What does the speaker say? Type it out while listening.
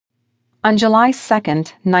On July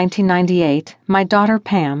 2nd, 1998, my daughter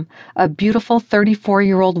Pam, a beautiful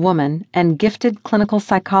 34-year-old woman and gifted clinical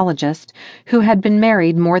psychologist who had been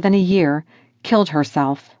married more than a year, killed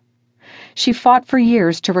herself. She fought for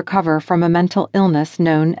years to recover from a mental illness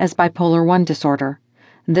known as bipolar I disorder.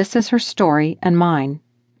 This is her story and mine.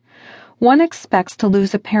 One expects to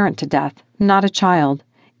lose a parent to death, not a child.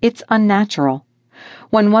 It's unnatural.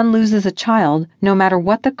 When one loses a child, no matter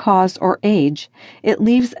what the cause or age, it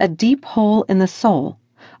leaves a deep hole in the soul,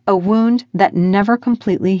 a wound that never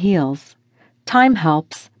completely heals. Time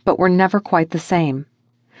helps, but we're never quite the same.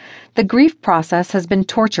 The grief process has been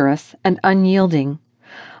torturous and unyielding.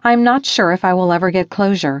 I'm not sure if I will ever get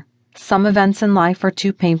closure. Some events in life are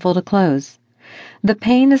too painful to close. The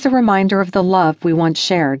pain is a reminder of the love we once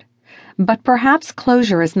shared. But perhaps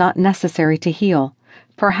closure is not necessary to heal.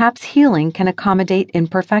 Perhaps healing can accommodate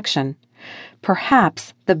imperfection.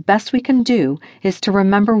 Perhaps the best we can do is to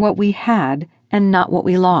remember what we had and not what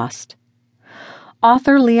we lost.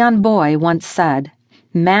 Author Leon Boy once said,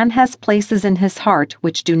 "Man has places in his heart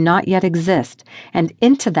which do not yet exist, and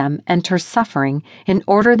into them enters suffering in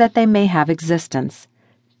order that they may have existence.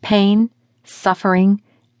 Pain, suffering,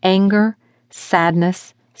 anger,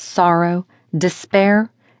 sadness, sorrow,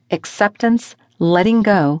 despair, acceptance, letting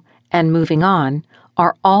go, and moving on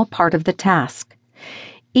are all part of the task.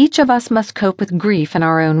 Each of us must cope with grief in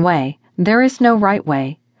our own way. There is no right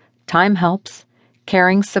way. Time helps,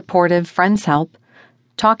 caring, supportive friends help,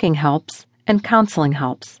 talking helps, and counseling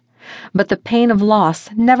helps. But the pain of loss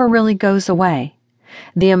never really goes away.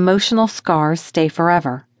 The emotional scars stay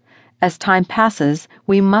forever. As time passes,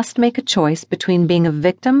 we must make a choice between being a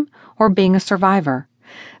victim or being a survivor.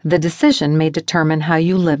 The decision may determine how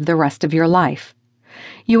you live the rest of your life.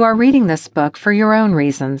 You are reading this book for your own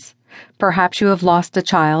reasons. Perhaps you have lost a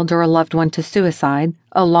child or a loved one to suicide,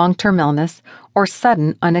 a long-term illness, or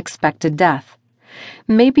sudden, unexpected death.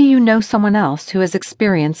 Maybe you know someone else who has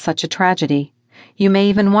experienced such a tragedy. You may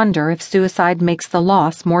even wonder if suicide makes the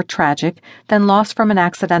loss more tragic than loss from an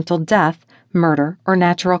accidental death, murder, or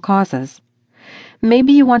natural causes.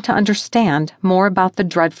 Maybe you want to understand more about the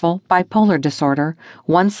dreadful bipolar disorder,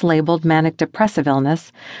 once labeled manic depressive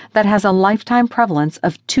illness, that has a lifetime prevalence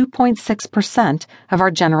of 2.6% of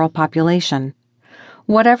our general population.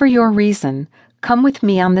 Whatever your reason, come with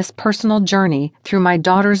me on this personal journey through my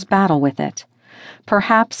daughter's battle with it.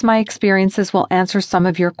 Perhaps my experiences will answer some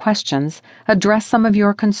of your questions, address some of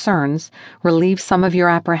your concerns, relieve some of your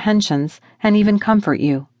apprehensions, and even comfort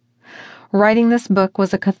you. Writing this book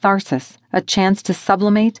was a catharsis, a chance to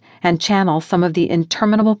sublimate and channel some of the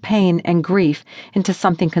interminable pain and grief into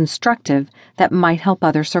something constructive that might help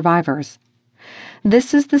other survivors.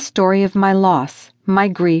 This is the story of my loss, my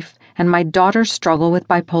grief, and my daughter's struggle with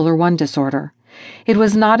bipolar I disorder. It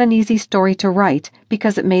was not an easy story to write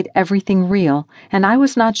because it made everything real, and I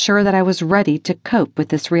was not sure that I was ready to cope with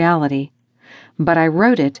this reality. But I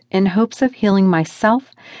wrote it in hopes of healing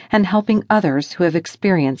myself and helping others who have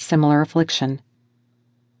experienced similar affliction.